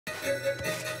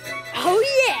Oh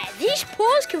yeah, these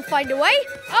paws can find a way.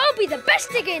 I'll be the best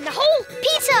digger in the hole.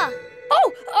 Peter!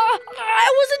 Oh, I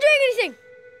wasn't doing anything.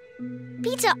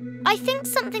 Peter, I think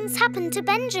something's happened to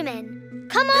Benjamin.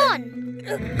 Come on.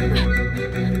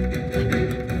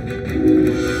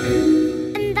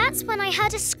 And that's when I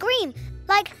heard a scream,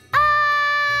 like,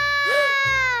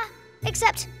 ah!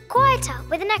 Except quieter,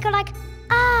 with an echo like,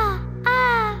 ah,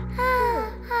 ah,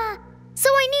 ah, ah. So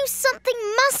I knew something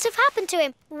must have happened to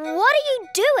him. What are you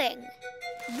doing?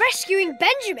 Rescuing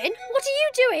Benjamin? What are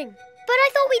you doing? But I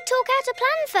thought we'd talk out a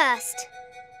plan first.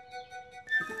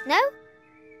 No?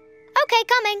 Okay,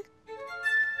 coming.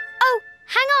 Oh,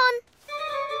 hang on.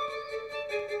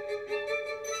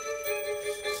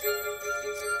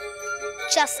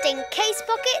 Just in case,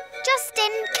 Pocket, just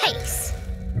in case.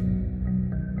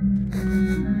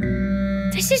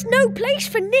 This is no place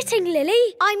for knitting,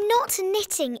 Lily. I'm not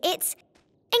knitting, it's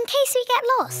in case we get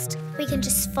lost. We can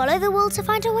just follow the wool to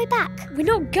find our way back. We're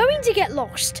not going to get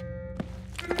lost.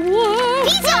 Whoa!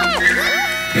 Peter!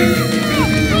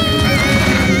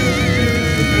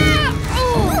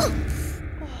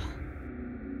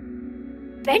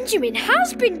 Benjamin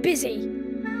has been busy.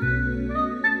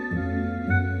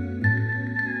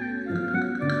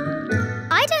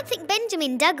 I don't think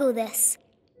Benjamin dug all this.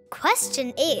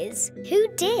 Question is, who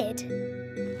did?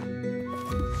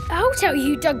 I'll tell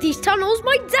you who dug these tunnels,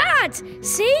 my dad!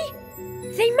 See?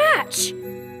 They match.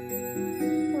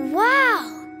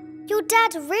 Wow! Your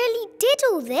dad really did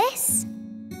all this?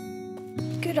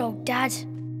 Good old dad.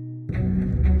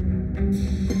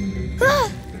 Ah!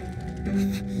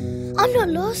 I'm not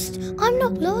lost. I'm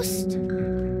not lost.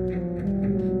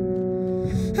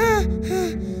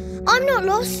 I'm not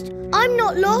lost. I'm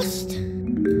not lost.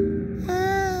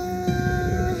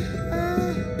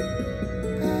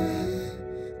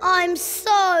 I'm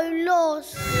so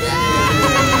lost.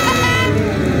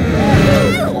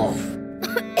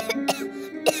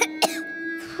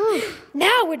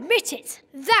 Now admit it.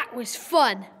 That was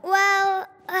fun. Well,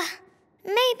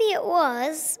 maybe it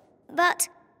was, but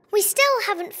we still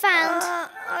haven't found...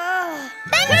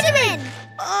 Benjamin!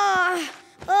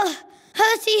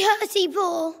 Hurty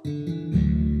paw.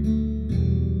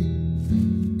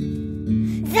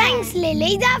 Thanks,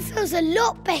 Lily. That feels a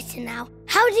lot better now.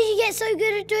 How did you get so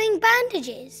good at doing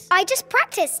bandages? I just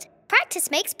practiced. Practice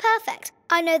makes perfect.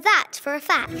 I know that for a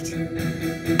fact.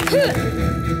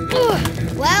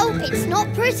 Well, it's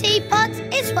not pretty, but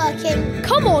it's working.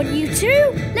 Come on, you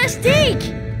two. Let's dig.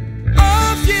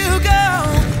 Off you go.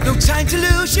 No time to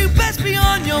lose. You best be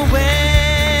on your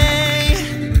way.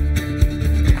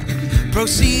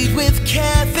 Proceed with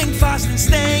care. Think fast and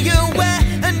stay aware.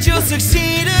 And you'll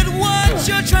succeed at what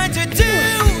you're trying to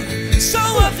do. So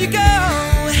off you go.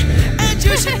 And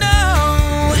you should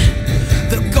know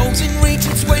the goal's in reach.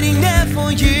 It's waiting there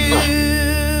for you.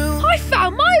 I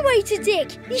found my way to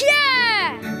dig.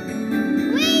 Yeah!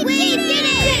 We did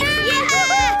it!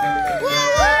 Yeah! Woo!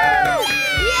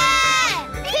 Yeah!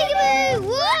 Peekaboo!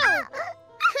 Whoa!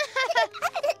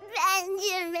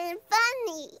 Benjamin,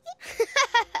 funny.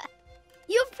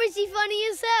 You're pretty funny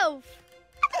yourself.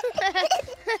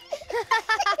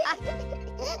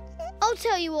 I'll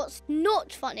tell you what's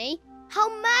not funny. How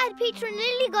mad Peter and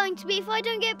Lily are going to be if I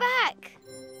don't get back.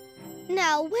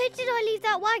 Now, where did I leave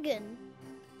that wagon?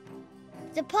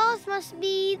 The path must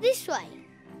be this way.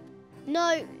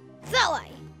 No, that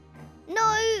way.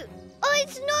 No, oh,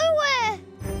 it's nowhere.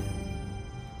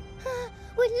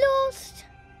 We're lost.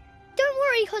 Don't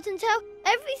worry, Cottontail.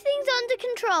 Everything's under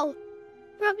control.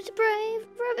 Rabbits are brave.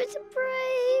 Rabbits are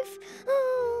brave.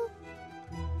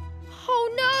 Oh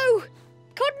no!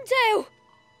 Cottontail!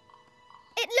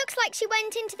 It looks like she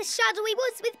went into the shadowy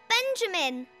woods with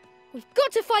Benjamin. We've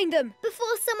got to find them.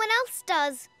 Before someone else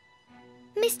does.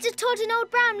 Mr. Todd and Old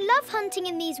Brown love hunting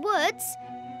in these woods.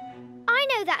 I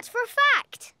know that for a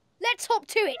fact. Let's hop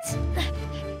to it.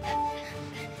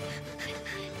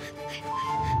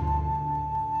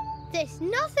 There's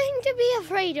nothing to be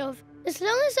afraid of. As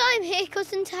long as I'm here,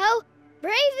 Cottontail,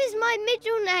 Brave is my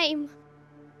middle name.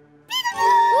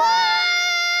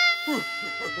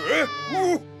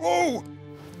 Oh!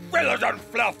 Feathers and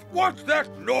fluff, what's that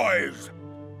noise?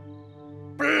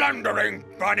 Blundering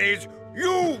bunnies,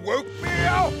 you woke me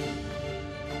up!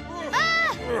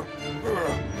 Ah!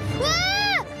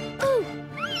 Ah! Oh.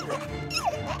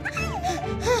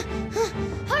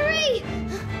 Hurry!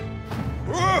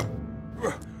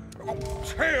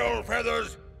 Tail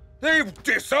feathers, they've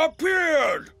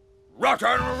disappeared!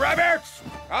 Rotten rabbits,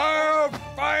 I'll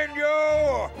find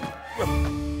you!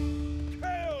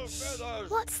 Tail feathers!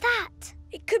 What's that?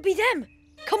 It could be them.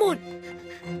 Come on.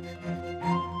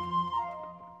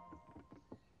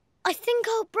 I think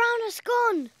Old Brown has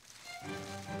gone.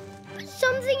 But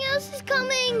something else is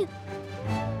coming.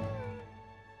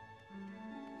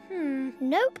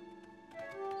 Nope.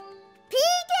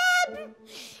 Peter!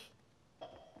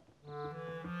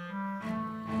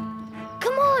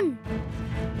 Come on.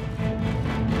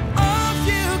 Off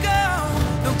you go,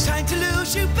 no time to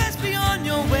lose, you best be on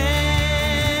your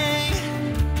way.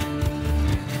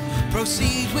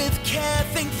 Proceed with care,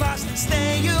 think fast and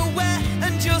stay aware,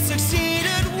 and you'll succeed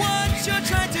at what you're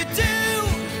trying to do.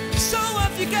 So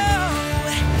off you go,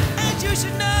 and you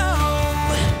should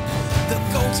know the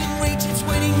goal's in reach, it's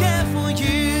waiting there for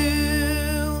you.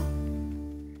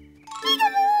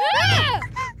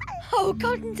 Oh,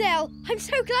 Cottontail, I'm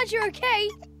so glad you're okay.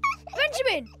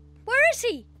 Benjamin, where is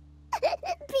he?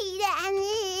 Peter and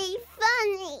Lily,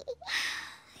 funny.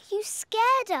 You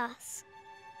scared us.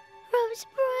 Rob's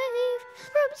brave,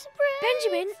 Rob's brave.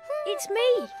 Benjamin, it's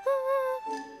me.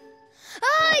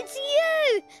 Oh, it's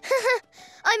you!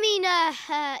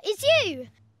 It's you.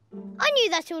 I knew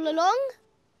that all along.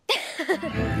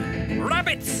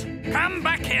 Rabbits, come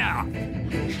back here.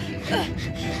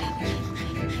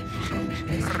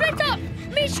 Split up!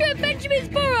 Meet you at Benjamin's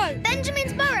burrow.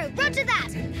 Benjamin's burrow, roger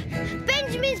that.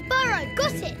 Benjamin's burrow,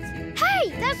 got it.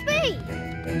 Hey, that's me.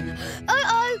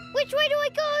 Uh-oh, which way do I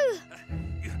go?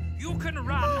 You can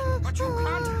run, but you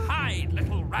can't hide,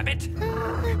 little rabbit.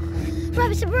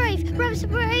 Rabbits are brave, rabbits are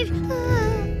brave.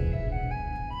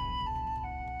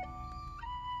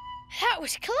 That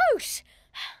was close.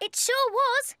 It sure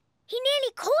was. He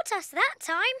nearly caught us that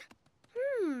time.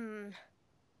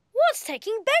 What's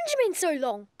taking Benjamin so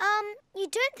long? You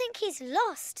don't think he's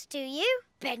lost, do you?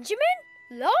 Benjamin?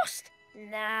 Lost?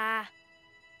 Nah.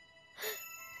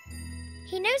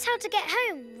 He knows how to get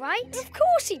home, right? Of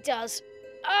course he does.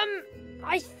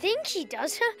 I think he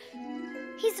does.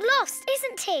 He's lost,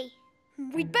 isn't he?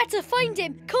 We'd better find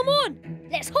him. Come on,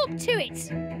 let's hop to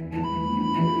it.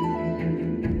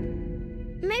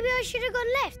 Maybe I should have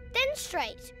gone left, then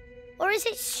straight. Or is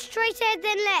it straight ahead,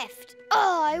 then left?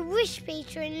 Oh, I wish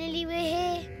Peter and Lily were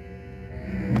here.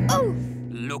 Oh!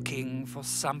 Looking for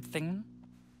something?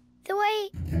 The way...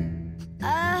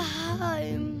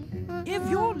 home. If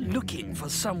you're looking for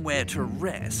somewhere to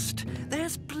rest,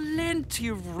 there's plenty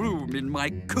of room in my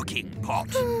cooking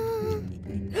pot.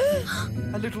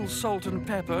 A little salt and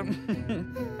pepper,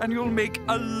 and you'll make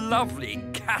a lovely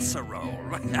casserole.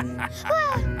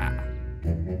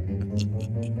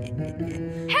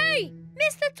 Hey,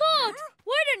 Mr. Todd!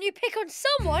 Why don't you pick on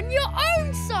someone your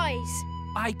own size?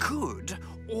 I could,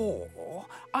 or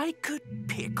I could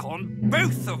pick on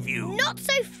both of you. Not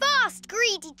so fast,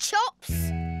 greedy chops.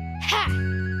 Ha!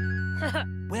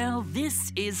 Well,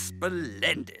 this is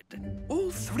splendid.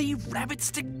 All three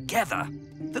rabbits together.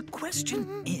 The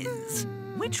question is,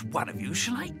 which one of you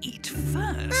shall I eat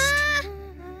first?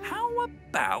 How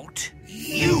about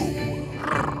you?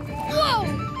 Whoa!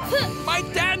 My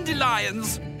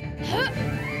dandelions! What?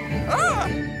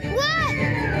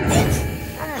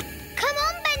 Come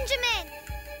on, Benjamin.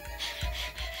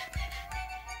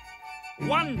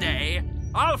 One day,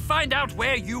 I'll find out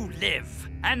where you live,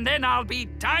 and then I'll be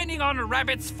dining on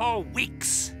rabbits for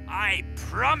weeks. I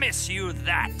promise you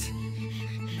that.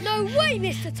 No way,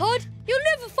 Mr. Todd. You'll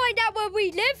never find out where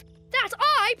we live. That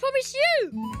I promise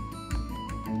you.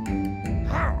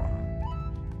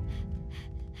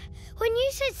 When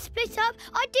you said split up,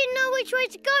 I didn't know which way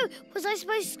to go. Was I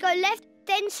supposed to go left,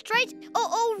 then straight, or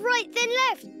all right, then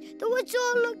left? The woods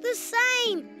all looked the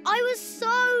same. I was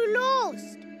so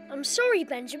lost. I'm sorry,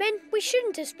 Benjamin. We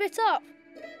shouldn't have split up.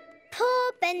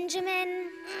 Poor Benjamin.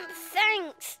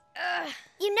 Thanks.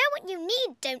 You know what you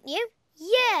need, don't you?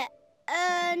 Yeah.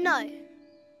 No.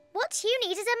 What you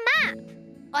need is a map.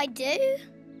 I do?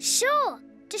 Sure.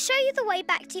 To show you the way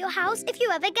back to your house if you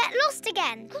ever get lost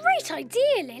again. Great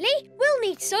idea, Lily. We'll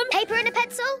need some. Paper and a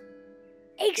pencil?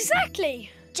 Exactly.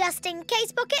 Just in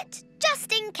case pocket.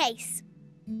 Just in case.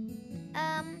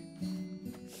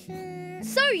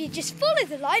 So you just follow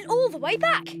the line all the way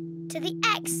back. To the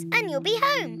X and you'll be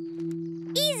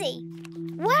home. Easy.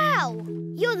 Wow.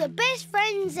 You're the best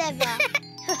friends ever.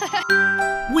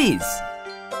 Wizz,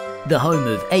 the home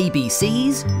of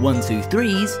ABCs, 1, 2,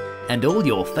 3s, and all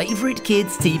your favourite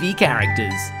kids' TV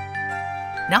characters.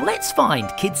 Now let's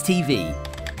find kids' TV.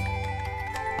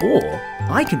 Or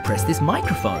I can press this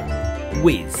microphone.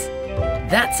 Wizz.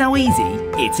 That's how easy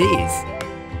it is.